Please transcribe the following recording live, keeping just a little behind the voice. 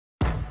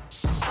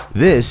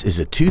This is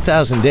a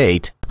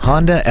 2008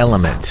 Honda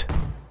Element.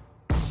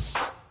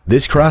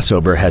 This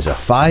crossover has a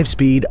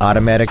 5-speed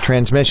automatic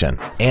transmission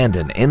and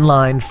an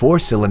inline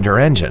 4-cylinder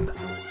engine.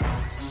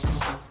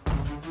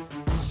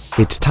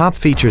 Its top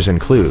features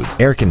include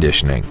air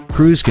conditioning,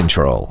 cruise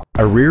control,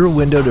 a rear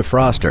window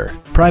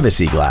defroster,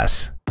 privacy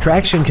glass,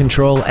 traction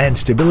control and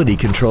stability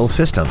control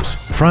systems,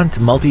 front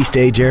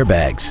multi-stage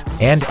airbags,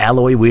 and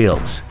alloy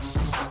wheels.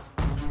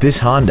 This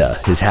Honda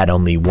has had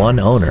only one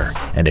owner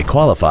and it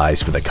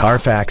qualifies for the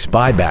Carfax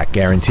buyback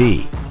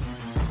guarantee.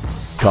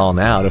 Call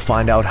now to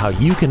find out how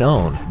you can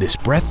own this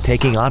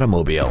breathtaking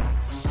automobile.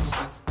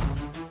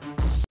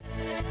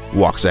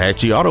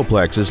 Waxahachie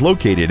Autoplex is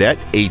located at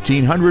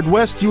 1800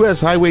 West US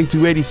Highway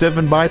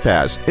 287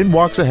 Bypass in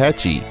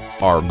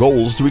Waxahachie. Our goal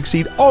is to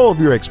exceed all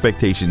of your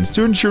expectations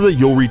to ensure that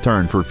you'll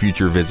return for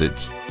future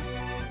visits.